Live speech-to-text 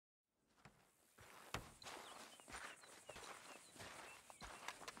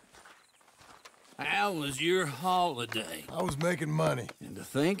How was your holiday? I was making money. And to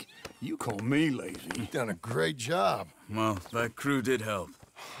think, you call me lazy. You've done a great job. Well, that crew did help.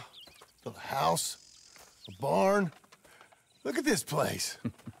 A house, a barn. Look at this place.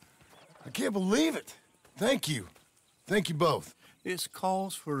 I can't believe it. Thank you. Thank you both. This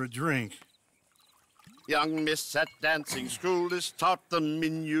calls for a drink. Young miss at dancing school is taught the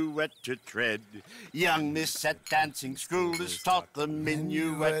minuet to tread. Young miss at dancing school is taught the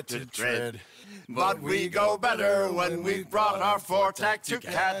minuet to tread. But we go better when we've brought our four-tack to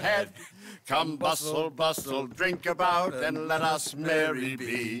Cathead. Come bustle, bustle, drink about, and let us merry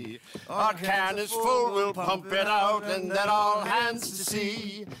be. Our can is full, we'll pump it out, and then all hands to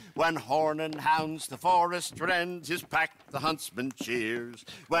sea. When horn and hounds the forest rend, his pack the huntsman cheers.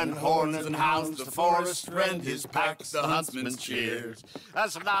 When horns and hounds the forest rend, his pack the huntsman cheers.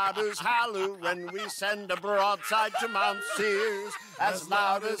 As loud as halloo when we send a broadside to Mount Sears. As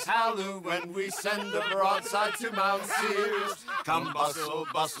loud as halloo when we send a broadside to Mount Sears. Come bustle,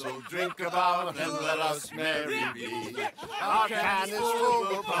 bustle, drink about, and let us merry be. Our can is full,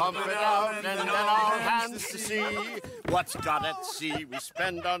 we'll pump it out, and then all hands to sea. What's got at sea we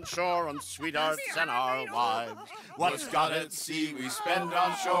spend on shore on sweethearts and our wives. What's got at sea we spend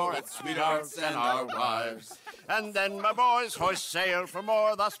on shore at sweethearts and our wives. And then my boys hoist sail for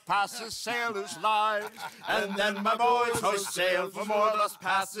more, thus passes sailors' lives. And then my boys hoist sail for more, thus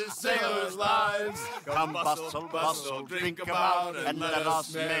passes sailors' lives. Come bustle, bustle, drink about, and let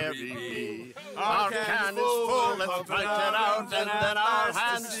us merry be. Our can is full, let's drink it out, and then our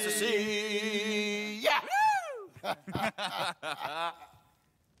hands to sea. Yeah!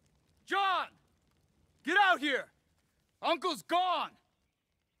 John! Get out here! Uncle's gone!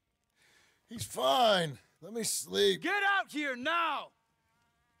 He's fine. Let me sleep. Get out here now!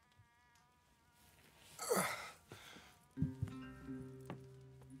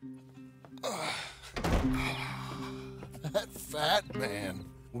 That fat man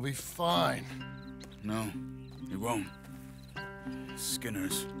will be fine. No, he won't.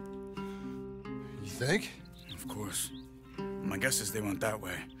 Skinner's. You think? Of course. My guess is they went that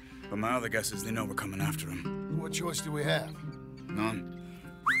way. But my other guess is they know we're coming after him. What choice do we have? None.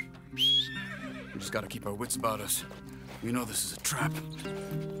 We just gotta keep our wits about us. We know this is a trap.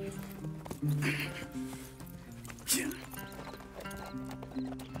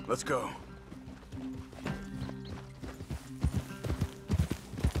 Let's go.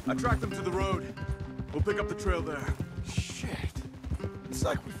 I tracked them to the road. We'll pick up the trail there. Shit. It's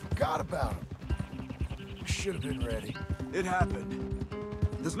like we forgot about him. We should have been ready. It happened.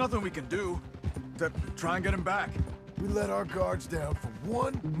 There's nothing we can do except try and get him back. We let our guards down for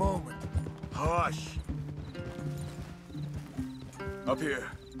one moment. Hush. Up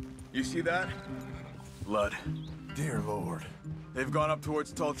here. You see that? Blood. Dear Lord. They've gone up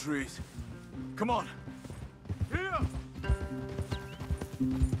towards tall trees. Come on. Here!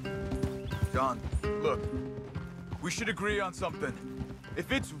 John, look. We should agree on something.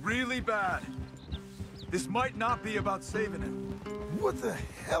 If it's really bad, this might not be about saving him. What the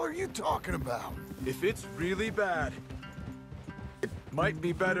hell are you talking about? If it's really bad, it might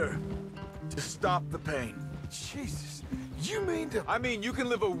be better to stop the pain. Jesus, you mean to... I mean, you can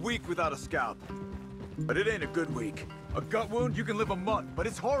live a week without a scalp, but it ain't a good week. A gut wound, you can live a month, but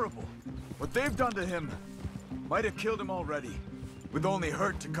it's horrible. What they've done to him might have killed him already, with only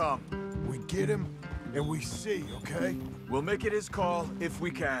hurt to come. We get him, and we see, okay? We'll make it his call if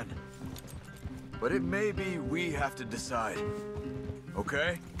we can. But it may be we have to decide.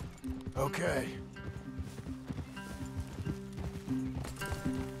 Okay? Okay.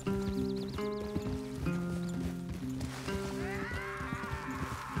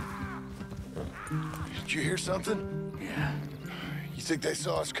 Did you hear something? Yeah. You think they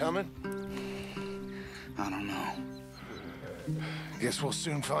saw us coming? I don't know. Guess we'll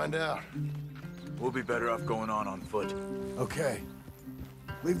soon find out. We'll be better off going on foot. Okay.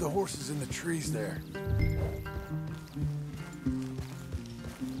 Leave the horses in the trees there.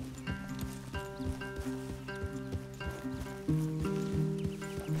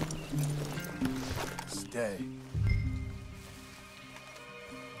 Stay.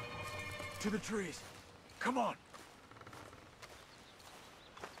 To the trees. Come on.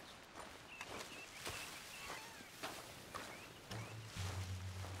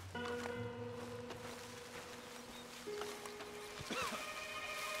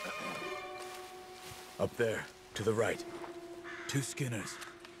 Up there, to the right. 2 Skinners.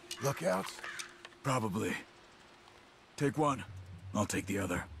 Lookouts? Probably. Take one, I'll take the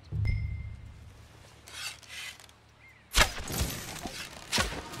other.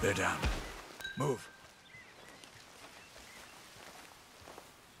 They're down. Move.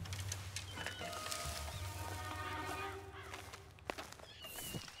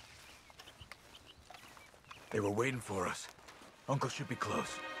 They were waiting for us. Uncle should be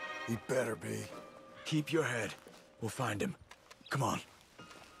close. He better be. Keep your head. We'll find him. Come on.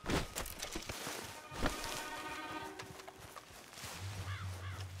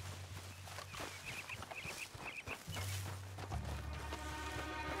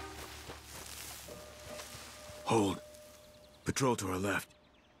 Hold. Patrol to our left.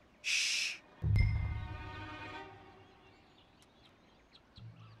 Shh.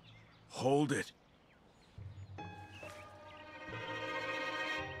 Hold it.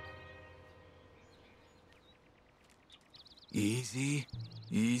 Easy,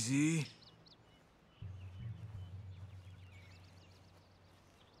 easy.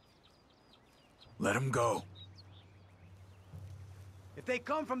 Let him go. If they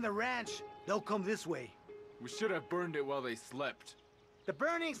come from the ranch, they'll come this way. We should have burned it while they slept. The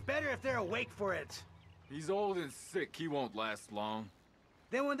burning's better if they're awake for it. He's old and sick. He won't last long.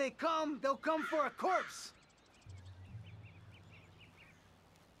 Then when they come, they'll come for a corpse.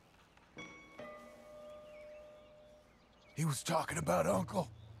 He was talking about Uncle.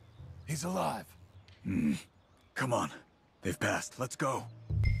 He's alive. Come on. They've passed. Let's go.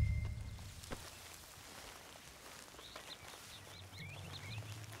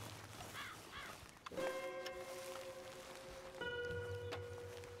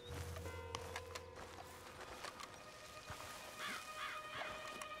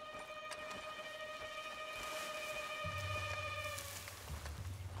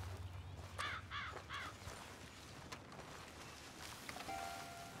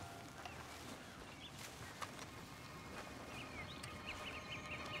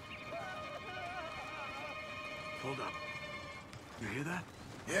 Hold up. You hear that?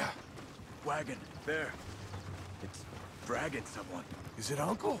 Yeah. Wagon. There. It's dragging someone. Is it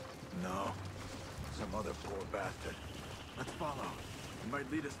Uncle? No. Some other poor bastard. Let's follow. It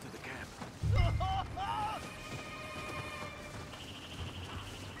might lead us to the camp.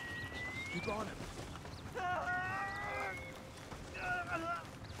 Keep on him.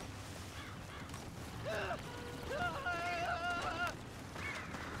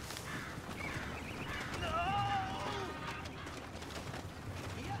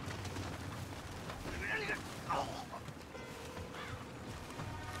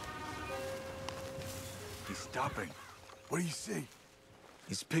 He's stopping. What do you see?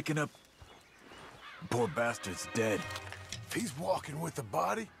 He's picking up... Poor bastard's dead. If he's walking with the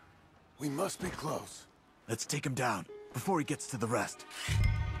body, we must be close. Let's take him down before he gets to the rest.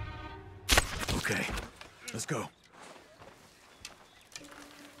 Okay, let's go.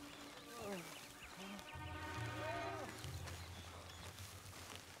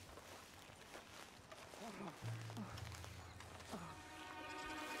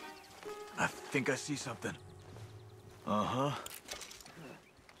 I think I see something. Uh-huh.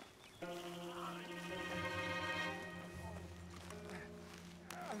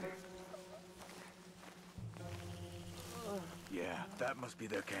 Yeah, that must be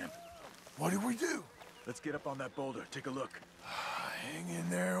their camp. What do we do? Let's get up on that boulder, take a look. Hang in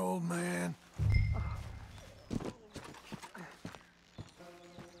there, old man.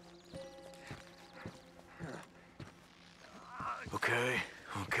 Okay,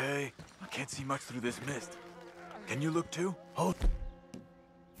 okay. I can't see much through this mist. Can you look too? Hold.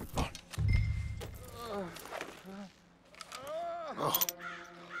 Oh.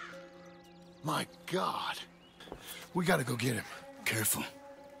 My God. We gotta go get him. Careful.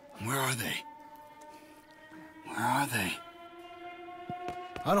 Where are they? Where are they?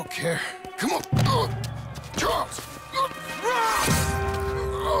 I don't care. Come on. Charles!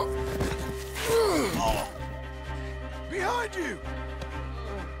 Behind you!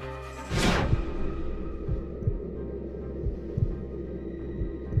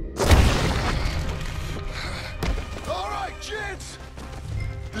 All right, gents!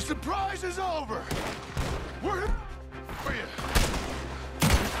 The surprise is over! We're here for you!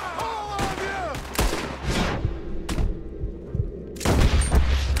 All of you!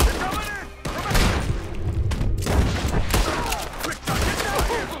 They're coming in! Quick, Doc, get down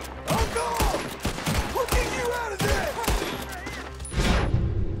here! Uncle! We'll get you out of there!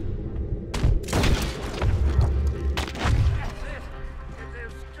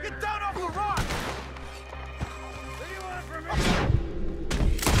 Get down off the rock! What do you want from me?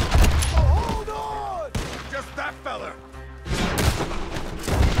 Oh, hold on! Just that fella!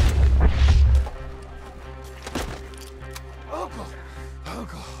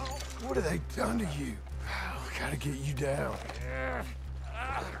 Uncle, what have they done to you? We gotta get you down.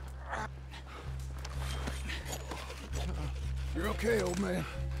 You're okay, old man.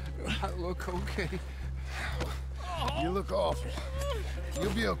 I look okay. You look awful.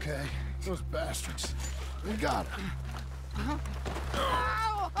 You'll be okay. Those bastards. We got her.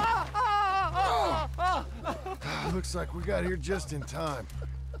 Looks like we got here just in time.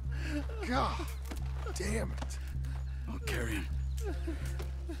 God damn it. I'll carry him.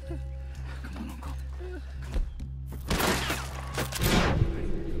 Come on, Uncle.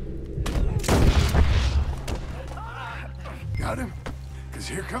 Got him? Because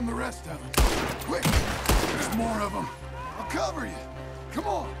here come the rest of them. Quick! There's more of them. I'll cover you. Come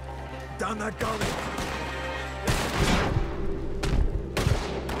on. Down that gully.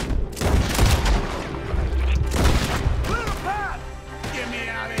 Little Pat! Get me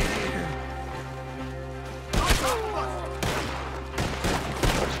out of here!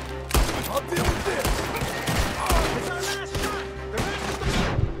 I'll deal with this. It's our last shot! The rest is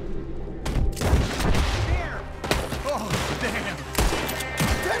here! Oh, damn!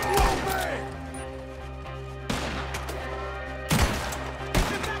 Take one, man!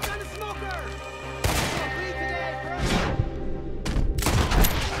 Get back on the smoker! Bleed today, bro!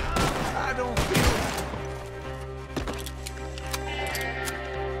 I don't feel it.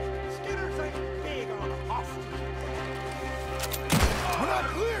 Skinners ain't big on hostage. When I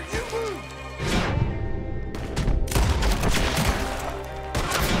clear, you move!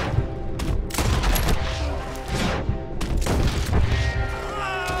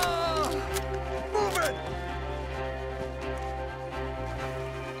 Move it!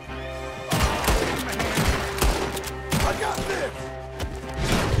 I got this!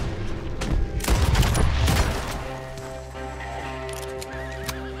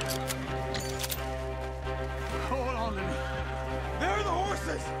 Hold on to me. There are the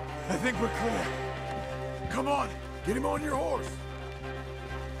horses! I think we're clear. Come on! Get him on your horse.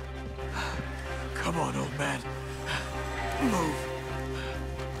 Come on, old man. Move.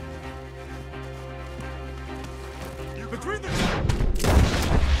 Between the...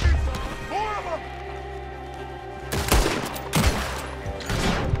 More of them!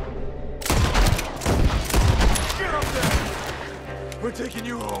 Get up there! We're taking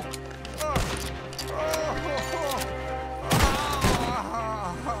you home.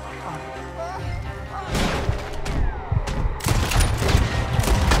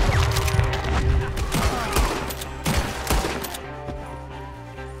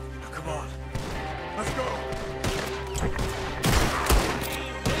 Come on. Let's go.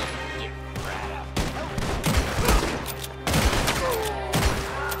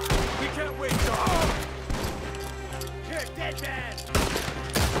 We can't wait, dog. You're a dead man!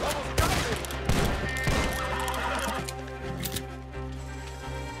 Almost got me.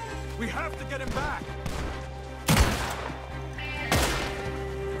 We have to get him back.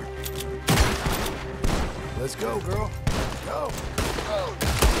 Let's go, girl. Go. Go.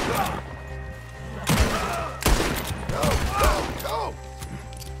 Go. Go. Go.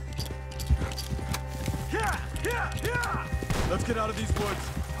 Yeah, yeah, yeah. Let's get out of these woods.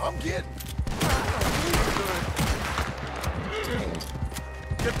 I'm getting.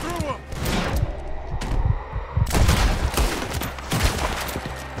 Get through them.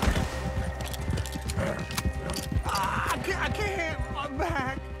 I can't. I'm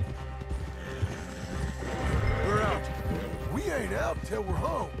back. We're out. We ain't out till we're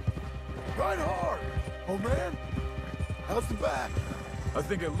home. Ride hard. Oh, man. How's the back? I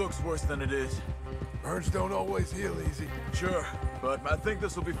think it looks worse than it is. Burns don't always heal easy. Sure, but I think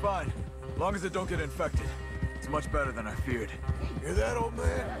this will be fine. Long as it don't get infected. It's much better than I feared. Hear that, old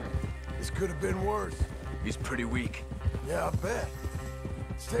man? This could have been worse. He's pretty weak. Yeah, I bet.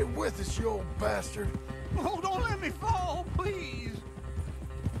 Stay with us, you old bastard. Oh, don't let me fall, please!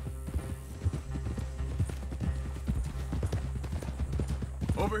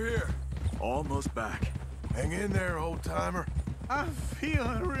 Over here. Almost back. Hang in there, old-timer. I'm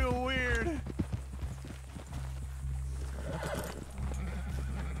feeling real weird.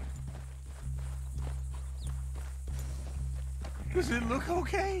 Does it look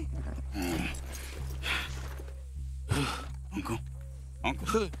okay? Uncle.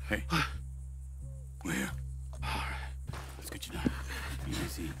 Uncle. Hey. We're here. All right. Let's get you down.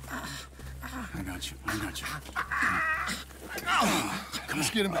 Easy. I got you. I got you. Come Let's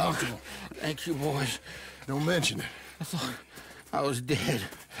on. get him comfortable. Thank you, boys. Don't mention it. I thought I was dead.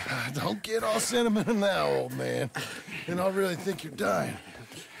 Don't get all sentimental now, old man. And I really think you're dying.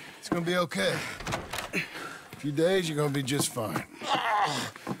 It's gonna be okay. A few days, you're gonna be just fine.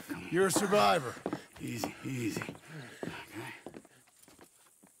 You're a survivor. Easy, easy. Okay.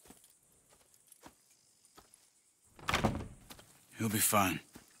 He'll be fine.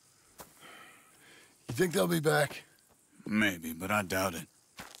 You think they'll be back? Maybe, but I doubt it.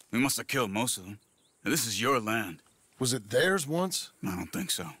 We must have killed most of them. This is your land. Was it theirs once? I don't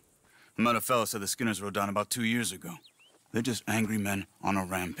think so. I met a fella said the Skinners rode down about 2 years ago. They're just angry men on a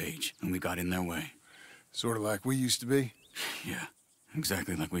rampage, and we got in their way. Sort of like we used to be. Yeah,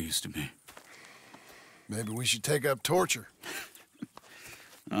 exactly like we used to be. Maybe we should take up torture.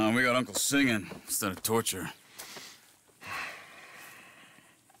 We got Uncle singing instead of torture.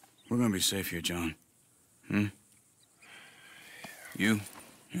 We're gonna be safe here, John. Hmm? You,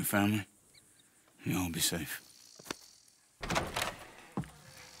 your family, you'll all be safe.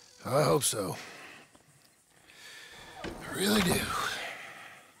 I hope so. I really do.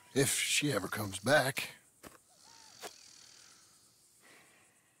 If she ever comes back.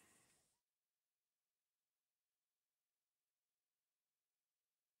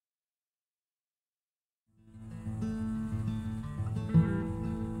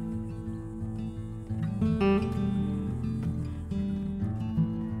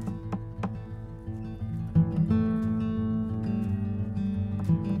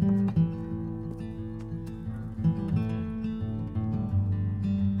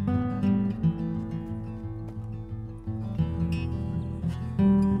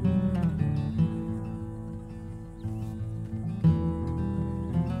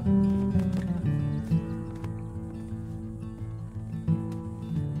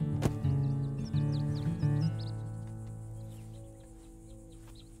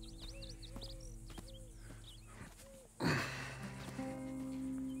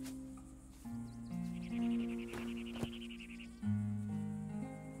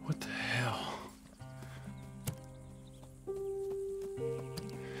 What the hell?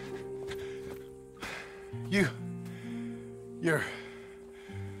 You're...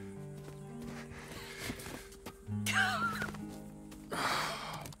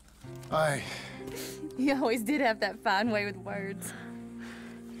 You always did have that fine way with words.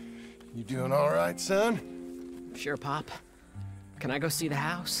 You doing all right, son? Sure, Pop. Can I go see the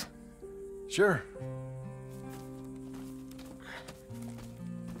house? Sure.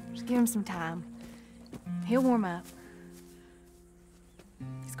 Just give him some time. He'll warm up.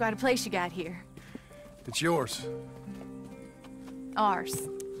 It's quite a place you got here. It's yours. Ours.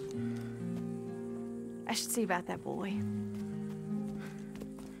 I should see about that boy.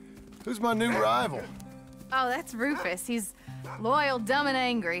 Who's my new rival? Oh, that's Rufus. He's loyal, dumb, and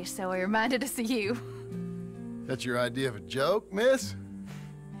angry, so he reminded us of you. That's your idea of a joke, miss?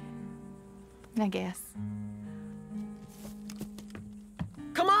 I guess.